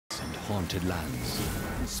haunted lands,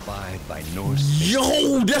 inspired by Norse.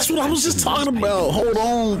 Yo, that's what I was just talking about. Hold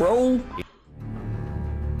on, bro.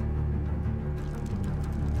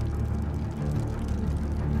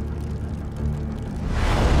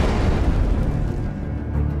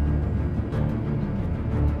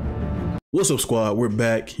 What's up, squad? We're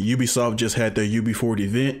back. Ubisoft just had their UbiForward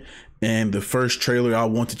event, and the first trailer I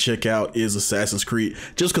want to check out is Assassin's Creed,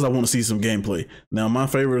 just because I want to see some gameplay. Now, my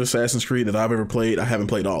favorite Assassin's Creed that I've ever played, I haven't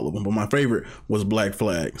played all of them, but my favorite was Black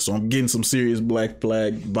Flag. So I'm getting some serious Black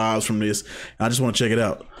Flag vibes from this, and I just want to check it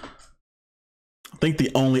out. I think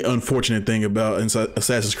the only unfortunate thing about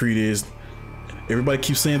Assassin's Creed is everybody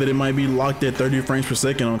keeps saying that it might be locked at 30 frames per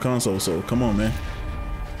second on console, so come on, man.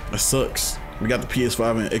 That sucks. We got the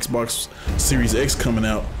PS5 and Xbox Series X coming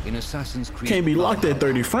out. In Assassin's Creed, can't be locked at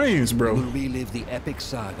 30 frames, bro. We'll relive the epic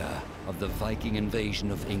saga of the Viking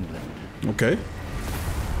invasion of England. Okay.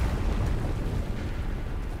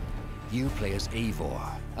 You play as Eivor,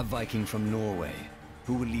 a Viking from Norway,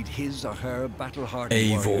 who will lead his or her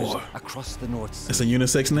battle-hardened warriors across the North Sea. That's a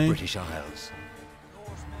unisex name? British Isles.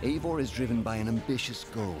 Eivor is driven by an ambitious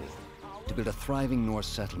goal: to build a thriving Norse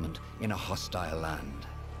settlement in a hostile land.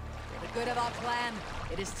 Good of our plan.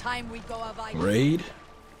 It is time we go a Viking. Raid?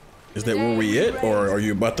 Is that where we at, or are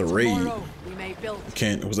you about to raid? We may build.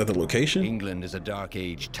 Was that the location? England is a dark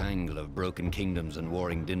age tangle of broken kingdoms and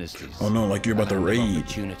warring dynasties. Oh no, like you're about to raid.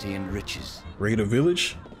 Opportunity and riches. Raid a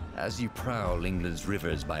village? As you prowl England's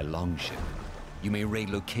rivers by longship, you may raid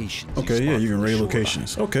locations. Okay, yeah, you can raid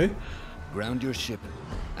locations. Okay. Ground your ship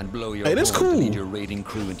and blow your Hey, that's horn to cool. lead your raiding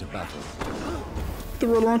crew into battle. The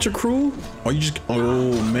launcher crew? Are you just?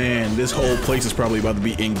 Oh man, this whole place is probably about to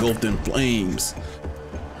be engulfed in flames.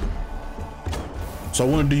 So I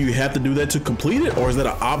wonder, do you have to do that to complete it, or is that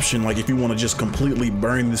an option? Like if you want to just completely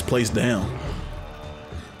burn this place down?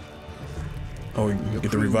 Oh, you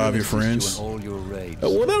get to revive your friends. All your raids. Oh,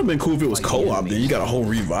 well, that would've been cool if it was co-op. Then you got a whole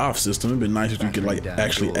revive system. It'd been nice if you could like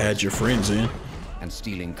actually add your friends in. And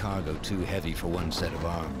stealing cargo too heavy for one set of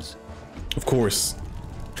arms. Of course.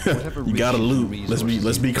 You gotta loot.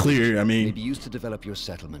 Let's be clear. I mean, may be used to develop your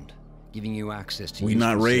settlement, giving you access to. We're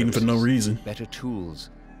not raiding for no reason. Better tools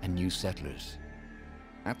and new settlers.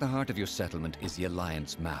 At the heart of your settlement is the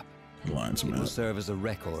Alliance map. Alliance map. It will serve as a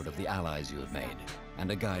record of the allies you have made and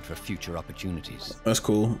a guide for future opportunities. That's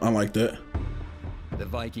cool. I like that. The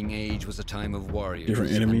Viking Age was a time of warriors,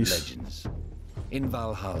 different enemies, and legends. In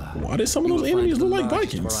Valhalla, why did some of those enemies look like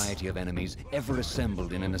Vikings? Variety of enemies ever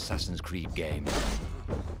assembled in an Assassin's Creed game.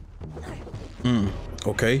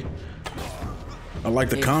 Okay. I like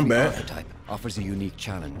the Every combat. archetype offers a unique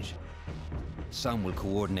challenge. Some will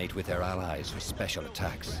coordinate with their allies for special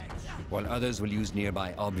attacks, while others will use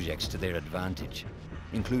nearby objects to their advantage,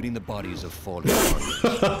 including the bodies of fallen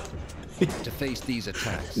warriors. To face these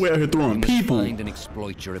attacks, we're out here throwing people. Find and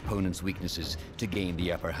exploit your opponent's weaknesses to gain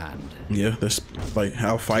the upper hand. Yeah, that's like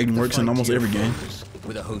how fighting works in almost every game.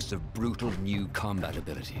 With a host of brutal new combat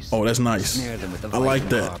abilities. Oh, that's nice. Snare them with a I like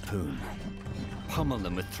that. Harpoon. Pummel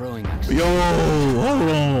them with throwing axes. Yo,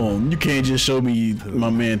 hold on. You can't just show me my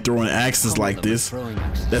man throwing axes like this.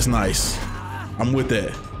 That's nice. I'm with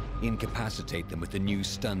that. Incapacitate them with the new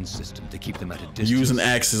stun system to keep them at a distance. Using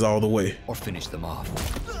axes all the way. Or finish them off.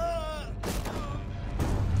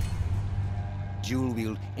 Dual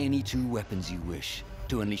wield any two weapons you wish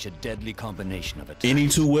to unleash a deadly combination of attacks. Any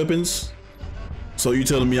two weapons? So you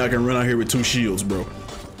telling me I can run out here with two shields, bro?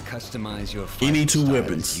 Customize your any two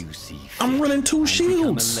weapons. I'm running two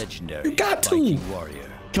shields. You got to.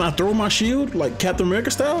 Can I throw my shield like Captain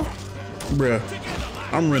America style? Bruh,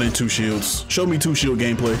 I'm running two shields. Show me two shield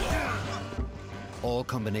gameplay. All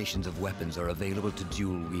combinations of weapons are available to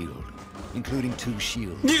dual wield, including two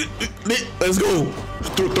shields. Let's go.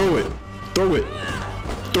 Throw it. Throw it.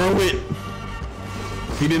 Throw it.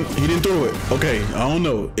 He didn't throw it. Okay, I don't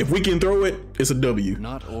know. If we can throw it, it's a W.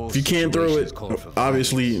 If you can't throw it,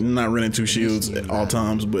 obviously not running two shields at all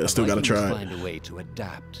times, but I still gotta try it. Find a way to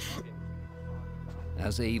adapt.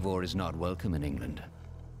 As Eivor is not welcome in England,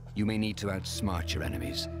 you may need to outsmart your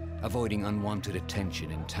enemies, avoiding unwanted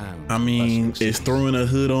attention in town. I mean, is throwing a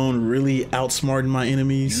hood on really outsmarting my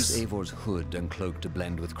enemies? Use Eivor's hood and cloak to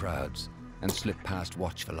blend with crowds and slip past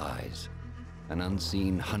watchful eyes. An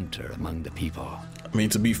unseen hunter among the people. I mean,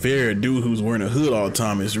 to be fair, a dude who's wearing a hood all the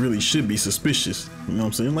time really should be suspicious. You know what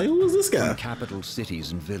I'm saying? Like, who is this guy? From capital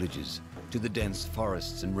cities and villages to the dense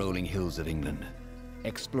forests and rolling hills of England,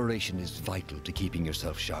 exploration is vital to keeping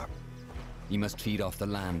yourself sharp. You must feed off the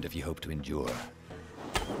land if you hope to endure.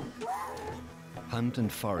 Hunt and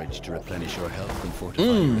forage to replenish your health and fortify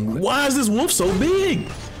your equipment. Why is this wolf so big?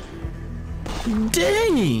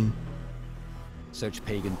 Dang! Search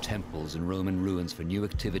pagan temples and Roman ruins for new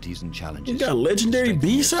activities and challenges. You got legendary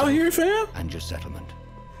beasts out here, fam? And your settlement.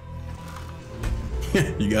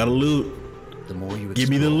 You gotta loot. The more you explore, give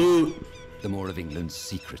me the loot. The more of England's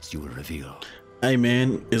secrets you will reveal. Hey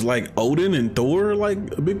man, is like Odin and Thor like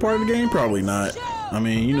a big part of the game? Probably not. I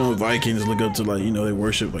mean, you know, Vikings look up to like, you know, they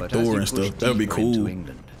worship like Thor and stuff. That would be cool.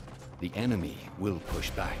 England, the enemy will push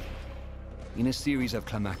back. In a series of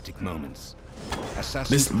climactic moments,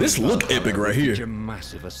 this look epic right here.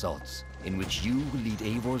 Massive assaults in which you will lead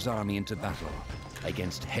Eivor's army into battle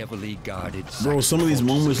against heavily guarded. Bro, some of these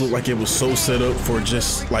moments look like it was so set up for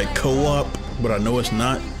just like co-op, but I know it's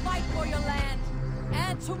not. Fight for your land,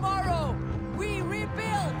 and tomorrow we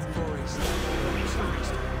rebuild.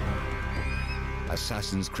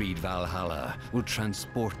 Assassin's Creed Valhalla will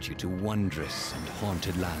transport you to wondrous and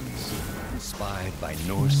haunted lands, inspired by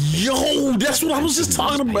Norse. Yo, that's what I was just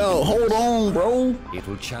talking about. Hold on, bro. It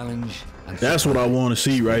will challenge. And that's what I want to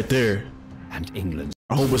see right there. And England.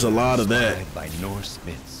 I hope it's a lot of that. By Norse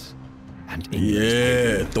myths. And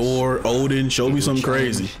yeah, Thor, Odin, show me something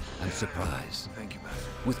crazy. And surprise. Thank you, man.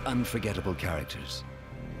 With unforgettable characters,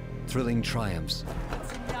 thrilling triumphs,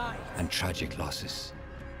 and tragic losses.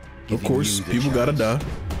 Of course, people gotta die.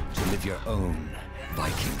 To live your own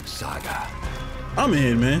Viking saga. I'm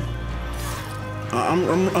in, man.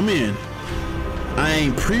 I'm in. I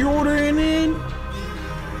ain't pre-ordering in,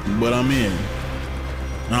 but I'm in.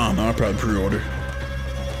 I don't know, I'll probably pre-order.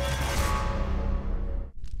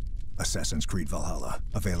 Assassin's Creed Valhalla,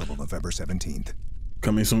 available November 17th.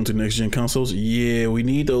 Coming soon to next gen consoles. Yeah, we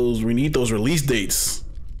need those release dates,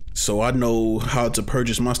 so I know how to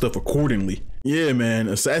purchase my stuff accordingly. Yeah, man,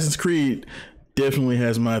 Assassin's Creed definitely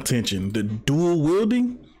has my attention. The dual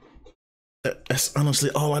wielding, that's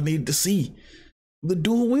honestly all I needed to see. The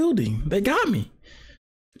dual wielding, they got me.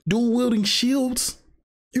 Dual wielding shields,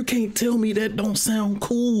 you can't tell me that don't sound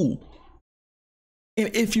cool.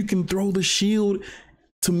 And if you can throw the shield,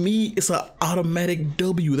 to me, it's an automatic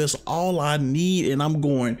W. That's all I need, and I'm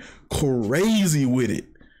going crazy with it.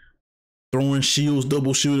 Throwing shields,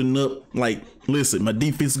 double shooting up. Like, listen, my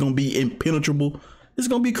defense is gonna be impenetrable. It's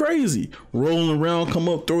gonna be crazy. Rolling around, come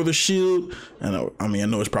up, throw the shield. And I mean, I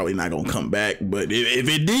know it's probably not gonna come back, but if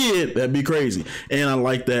it did, that'd be crazy. And I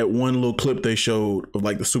like that one little clip they showed of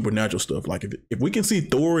like the supernatural stuff. Like if we can see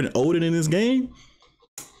Thor and Odin in this game,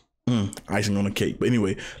 icing on the cake. But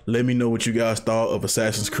anyway, let me know what you guys thought of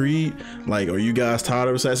Assassin's Creed. Like, are you guys tired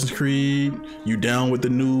of Assassin's Creed? You down with the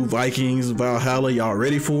new Vikings Valhalla? Y'all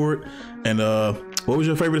ready for it? And what was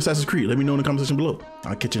your favorite Assassin's Creed? Let me know in the comment section below.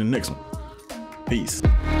 I'll catch you in the next one. Peace.